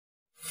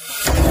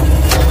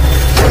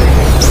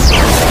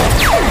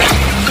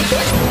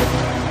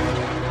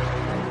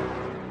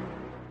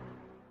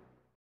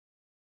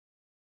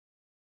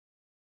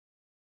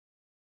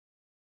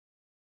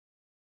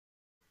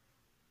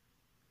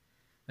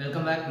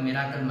Welcome back to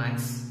Miracle Max.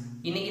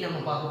 இன்னைக்கு நம்ம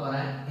பார்க்க போற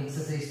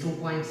exercise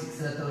 2.6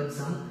 the third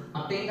sum.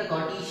 Obtain the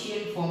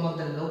Cartesian form of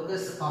the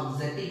locus of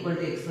z equal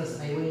to x plus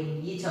iy in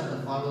each of the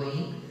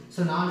following. So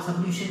நாலு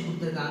subdivision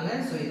கொடுத்திருக்காங்க.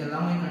 So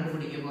இதெல்லாம்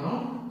கண்டுபிடிக்க போறோம்.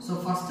 So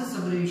first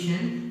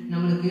subdivision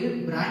நமக்கு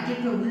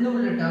பிராக்கெட்ல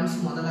உள்ள டேர்ம்ஸ்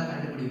முதல்ல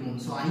கண்டுபிடிப்போம்.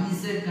 So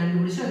iz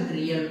கண்டுபிடிச்சு அது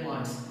ரியல்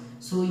பார்ட்ஸ்.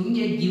 So இங்க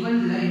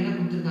givenல என்ன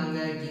கொடுத்திருக்காங்க?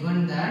 Given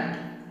that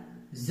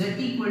z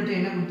equal to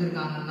என்ன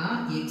கொடுத்திருக்காங்கன்னா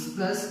x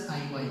plus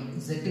iy.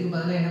 z க்கு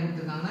பதிலா என்ன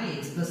கொடுத்திருக்காங்கன்னா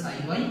x plus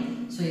iy.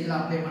 So இதல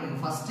அப்ளை பண்ணுங்க.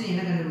 ஃபர்ஸ்ட்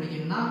என்ன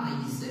கண்டுபிடிக்கணும்னா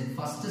iz.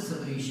 ஃபர்ஸ்ட்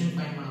சொல்யூஷன்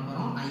ஃபைண்ட் பண்ண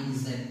போறோம்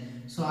iz.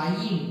 So I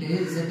into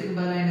z க்கு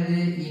பதிலா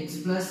என்னது x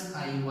plus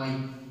iy.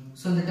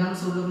 So இந்த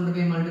டேர்ம்ஸ் உள்ள கொண்டு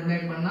போய் மல்டிப்ளை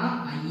பண்ணா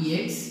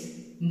ix.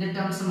 இந்த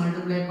டேர்ம்ஸ்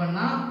மல்டிப்ளை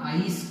பண்ணா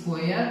I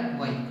square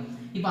y.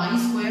 இப்போ I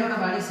square ஓட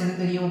வேல்யூஸ் என்ன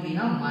தெரியும்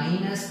அப்படினா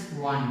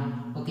 -1.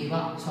 ஓகேவா?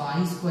 சோ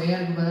I square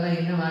க்கு பதிலா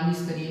என்ன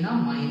வேல்யூஸ் தெரியும்னா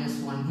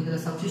 -1. இதல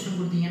சப்ஸ்டிட்யூஷன்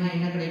கொடுத்தீங்கன்னா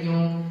என்ன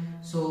கிடைக்கும்?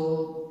 சோ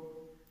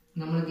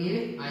நமக்கு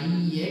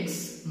ix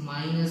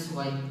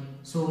 -y.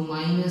 So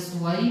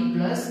 -y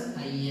plus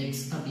ix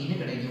அப்படினு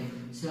கிடைக்கும்.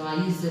 சோ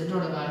iz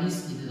ஓட வேல்யூஸ்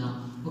இதுதான்.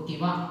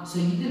 ஓகேவா? சோ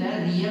இதுல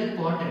ரியல்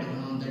பார்ட்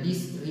எடுக்கணும். That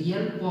is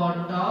real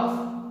part of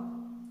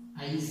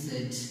iz.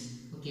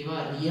 ஓகேவா?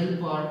 Real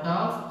part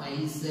of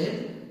iz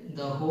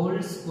the whole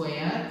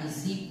square is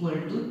equal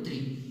to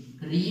 3.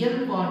 Real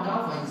part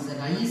of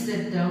iz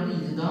term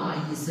இதுதான்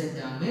iz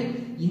term.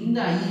 இந்த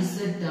iz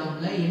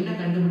termல என்ன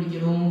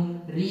கண்டுபிடிக்கணும்?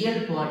 real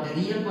part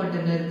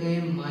என்ன இருக்கு?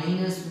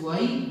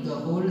 -y the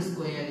whole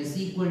square is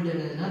equal to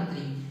என்னதுன்னா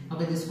 3. அப்ப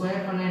இது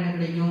ஸ்கொயர் பண்ணா என்ன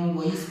கிடைக்கும்?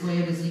 y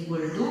square is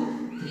equal to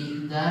 3.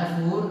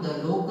 Therefore the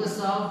locus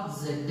of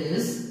z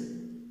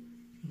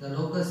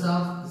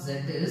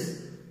is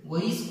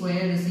y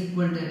square is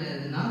equal to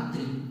என்னதுன்னா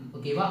 3.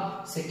 ஓகேவா?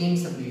 Second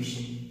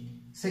solution.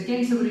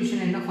 செகண்ட்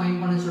சொல்யூஷன் என்ன ஃபைண்ட்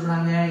பண்ண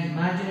சொல்றாங்க?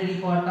 Imaginary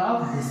part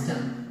of this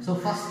term. So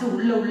first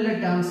உள்ள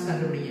டேர்ம்ஸ்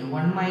கண்டுபிடிங்க.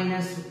 1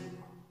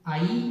 -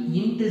 i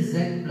into z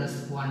plus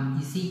 1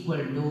 is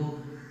equal to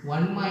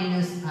 1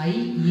 - i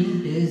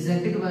into z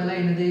க்கு பதிலா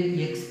என்னது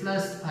x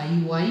plus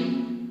iy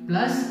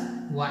plus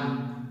 1.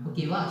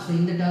 ஓகேவா? சோ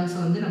இந்த டேர்ம்ஸ்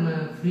நம்ம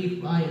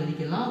ஃப்ரீயா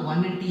எழுதிக்கலாம்.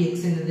 1 into x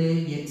என்னது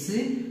x,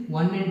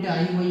 1 into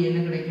iy என்ன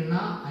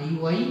கிடைக்கும்னா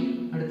iy,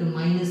 அடுத்து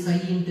 -i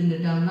into இந்த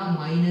டேர்ம்னா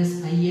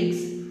 -ix,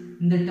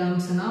 இந்த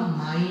டேர்ம்ஸ்னா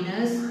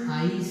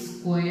 -i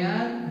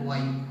square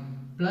y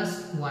plus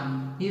 1.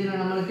 இதுல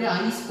நமக்கு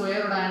i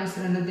square ஓட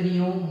ஆன்சர் என்ன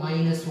தெரியும்?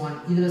 -1.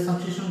 இதுல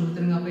சப்ஸ்டிட்யூஷன்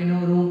கொடுத்துருங்க. அப்ப என்ன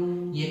வரும்?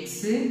 x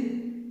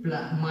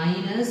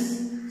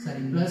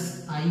plus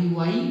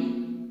iy,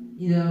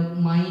 இது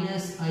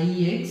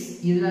 -ix.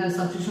 இதுல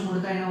சப்ஸ்டிட்யூஷன்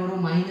கொடுத்தா என்ன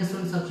வரும்?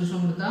 -1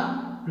 சப்ஸ்டிட்யூஷன் கொடுத்தா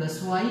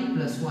 +y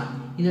plus 1.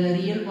 இதுல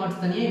ரியல்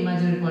பார்ட்ஸ் தனியா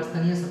இமேஜினரி பார்ட்ஸ்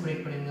தனியா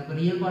செப்பரேட் பண்ணிருங்க. அப்ப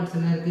ரியல் பார்ட்ஸ்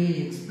என்ன இருக்கு?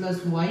 x plus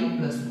y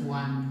plus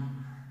 1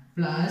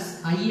 plus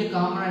i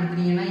காமனா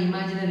எடுத்தீங்கன்னா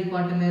இமேஜினரி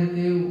பார்ட் என்ன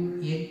இருக்கு?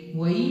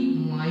 y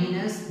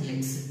minus x.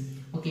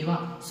 ஓகேவா?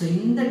 சோ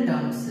இந்த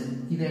டேர்ம்ஸ்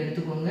இத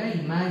எடுத்துக்கோங்க.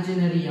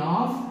 இமேஜினரி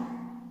ஆஃப்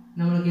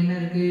நமக்கு என்ன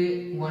இருக்கு?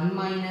 1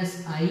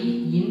 - i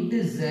into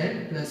z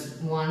plus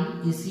 1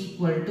 is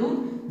equal to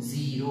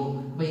 0.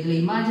 இப்போ இதுல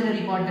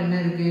இமேஜினரி பார்ட் என்ன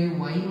இருக்கு?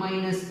 y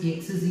minus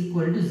x is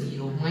equal to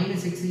 0.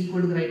 minus x is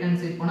equal to right hand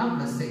side போனா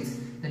plus x.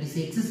 That is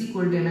x is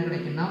equal to என்ன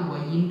கிடைக்கும்னா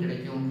y ன்னு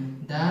கிடைக்கும்.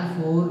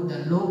 Therefore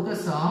the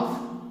locus of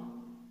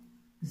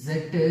z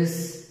is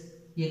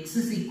x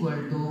is equal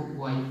to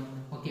y.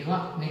 ஓகேவா?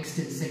 Next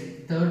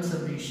third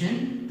solution.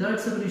 third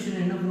solution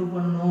என்ன prove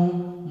பண்ணனும்?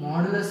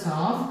 modulus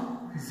of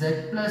z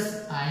plus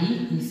i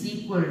is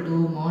equal to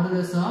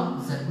modulus of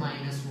z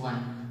minus 1.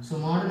 so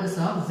modulus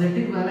of z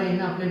க்கு பதிலா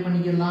என்ன apply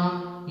பண்ணிக்கலாம்?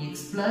 x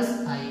plus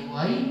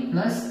iy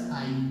plus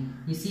i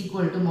is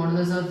equal to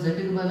modulus of z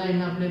க்கு பதிலா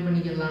என்ன apply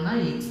பண்ணிக்கலாம்னா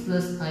x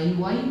plus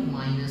iy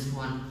minus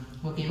 1.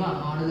 ஓகேவா?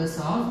 modulus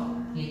of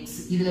x,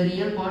 இதுல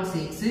real parts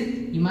x,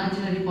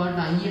 imaginary part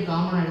i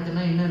காமனா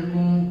எடுத்தனா என்ன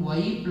இருக்கும்?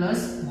 y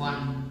plus 1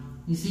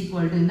 is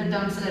equal to இந்த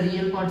டேர்ம்ஸ்ல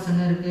ரியல் பார்ட்ஸ்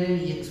என்ன இருக்கு?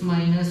 x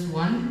minus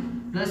 1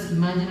 plus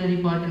imaginary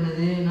part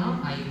என்னதுனா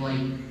iy.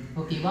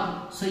 ஓகேவா?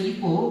 சோ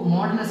இப்போ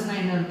மாடுலஸ்னா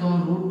என்ன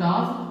அர்த்தம்? root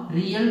of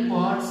real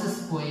parts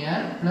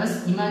square plus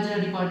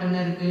imaginary part என்ன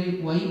இருக்கு?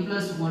 y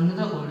plus 1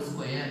 the whole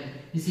square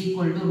is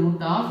equal to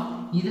root of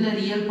இதுல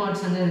ரியல்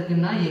பார்ட்ஸ் என்ன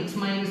இருக்குன்னா x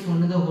minus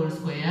 1 the whole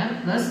square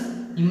plus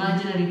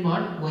imaginary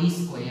part y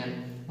square.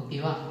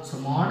 ஓகேவா? So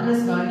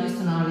modulus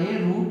வேல்யூஸ்னாலே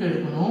root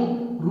எடுக்கணும்.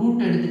 Root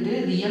எடுத்துட்டு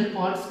real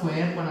part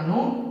square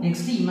பண்ணனும்.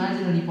 Next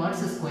imaginary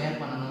parts square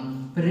பண்ணனும்.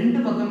 இப்போ ரெண்டு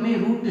பக்கமே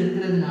ரூட்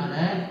இருக்குறதுனால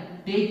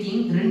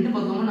டேக்கிங் ரெண்டு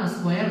பக்கமும் நான்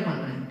ஸ்கொயர்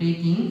பண்றேன்.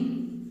 Taking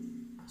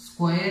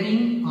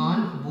squaring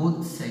on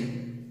both side.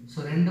 So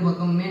ரெண்டு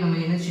பக்கமுமே நம்ம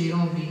என்ன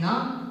செய்றோம் அப்படினா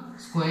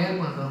ஸ்கொயர்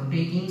பண்றோம்.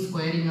 Taking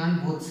squaring on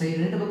both side.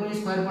 ரெண்டு பக்கமே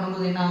ஸ்கொயர்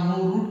பண்ணும்போது என்ன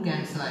ஆகும்? ரூட்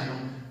கேன்சல்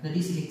ஆயிடும். that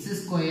is x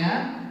square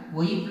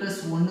y plus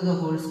 1 the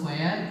whole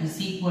square is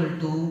equal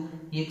to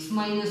x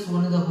minus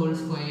 1 the whole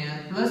square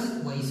plus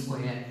y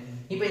square.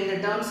 இப்போ இந்த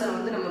டேர்ம்ஸ்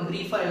நம்ம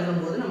பிரீஃபா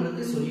எழுதும்போது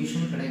நமக்கு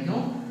சொல்யூஷன்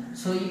கிடைக்கும்.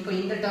 சோ இப்போ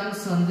இந்த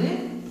டேர்ம்ஸ்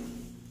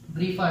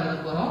பிரீஃபா எழுத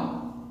போறோம்.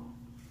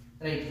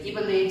 ரைட். இப்போ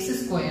இந்த x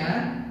square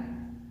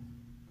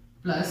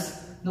plus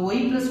இந்த y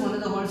plus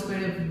 1 the whole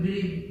square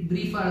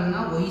brief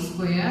ஆகுதுன்னா y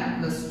square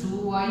plus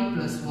 2y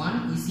plus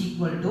 1 is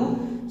equal to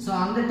so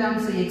அந்த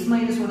terms x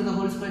minus 1 the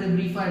whole square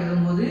brief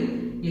ஆகும்போது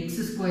x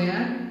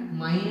square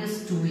minus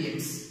 2x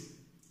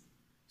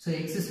so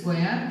x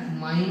square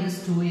minus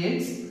 2x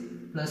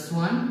plus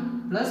 1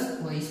 plus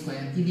y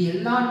square இது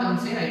எல்லா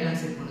terms right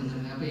hand side கொண்டு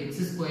வந்துருங்க அப்ப x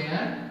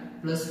square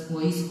plus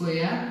y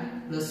square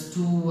plus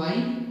 2y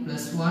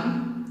plus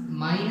 1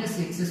 minus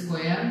x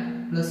square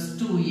plus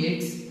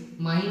 2x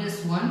minus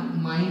 1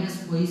 minus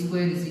y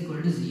square is equal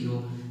to 0.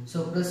 So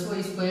plus y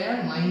square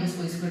minus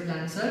y square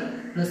cancel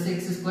plus x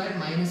square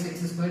minus x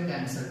square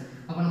cancel.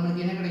 அப்ப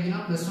நமக்கு என்ன கிடைக்கும்னா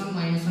plus 1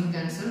 minus 1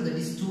 cancel that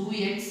is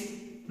 2x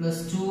plus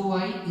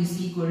 2y is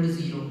equal to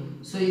 0.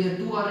 So இத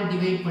 2 ஆல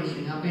divide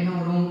பண்ணிருங்க அப்ப என்ன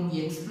வரும்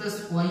x plus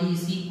y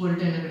is equal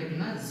to என்ன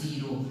கிடைக்கும்னா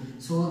 0.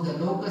 So the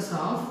locus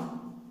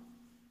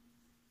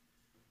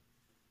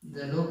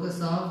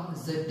of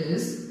z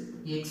is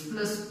x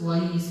plus y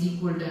is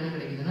equal to என்ன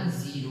கிடைக்குதுன்னா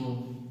 0.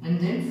 And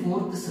then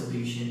fourth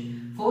solution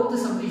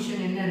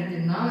என்ன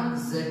இருக்குன்னா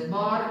z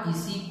bar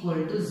is equal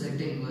to z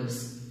inverse.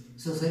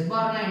 So z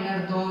bar னா என்ன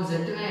அர்த்தம் z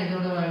னா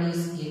எதோட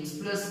values x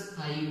plus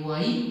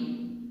iy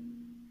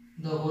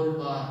the whole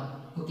bar.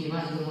 ஓகேவா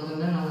இது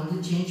முதல்ல நான் வந்து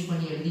சேஞ்ச்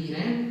பண்ணி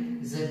எழுதிக்கிறேன்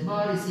z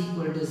bar is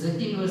equal to z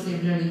inverse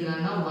எப்படி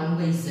எழுதிக்கலாம்னா 1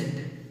 by z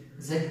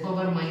z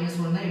power minus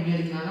 1 னா எப்படி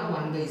எழுதிக்கலாம்னா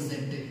 1 by z.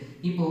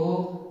 இப்போ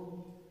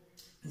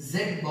z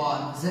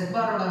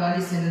bar ஓட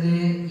வேல்யூஸ் என்னது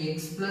x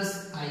plus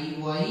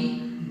iy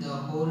the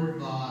whole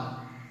bar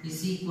is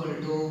equal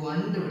to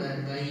 1 divided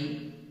by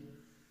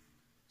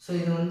so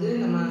இது வந்து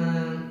நம்ம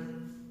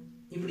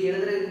இப்படி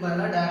எழுதுறதுக்கு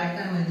பதிலா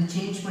டைரக்ட்டா நம்ம இது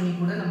சேஞ்ச் பண்ணி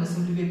கூட நம்ம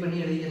சிம்பிளிஃபை பண்ணி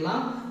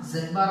எழுதிடலாம்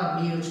z bar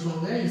அப்படியே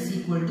வெச்சுக்கோங்க is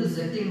equal to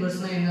z inverse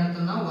னா என்ன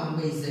அர்த்தம்னா 1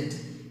 by z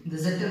இந்த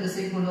z அந்த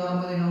சைடு கொண்டு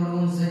வரும்போது என்ன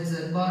வரும்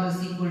z bar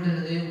is equal to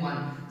என்னது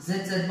 1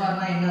 z bar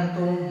னா என்ன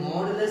அர்த்தம்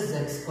modulus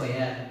z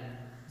square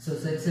so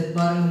z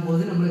bar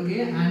ங்கும்போது நமக்கு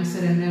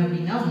ஆன்சர் என்ன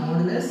அப்படினா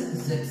modulus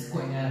z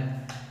square.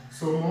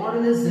 So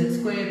modulus z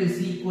square is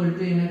equal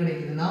to என்ன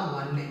கிடைக்குதுன்னா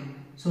 1.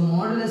 So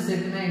modulus z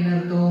னா என்ன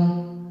அர்த்தம்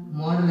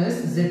modulus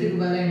z க்கு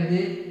பதிலா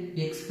என்னது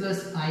x plus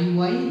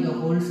iy the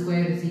whole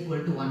square is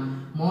equal to 1.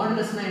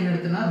 Modulus னா என்ன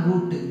அர்த்தம்னா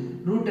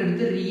root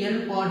எடுத்து real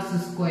parts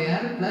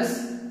square plus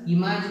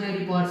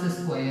imaginary parts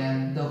square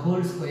the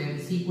whole square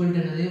is equal to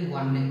என்னது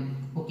 1.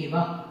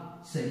 ஓகேவா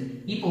சரி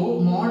இப்போ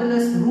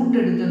modulus root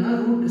எடுத்தனா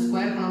root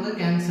ஸ்கொயர் பண்ணும்போது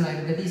கேன்சல்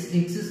ஆகும் that is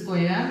x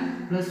square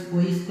plus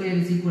y square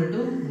is equal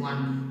to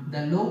 1.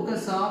 The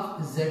locus of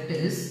z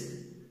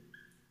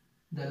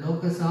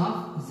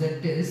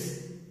is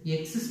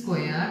x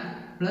square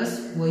plus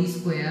y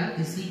square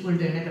is equal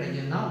to என்ன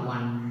கிடைக்கும்னா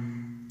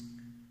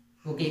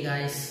 1. Okay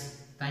guys,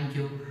 thank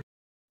you.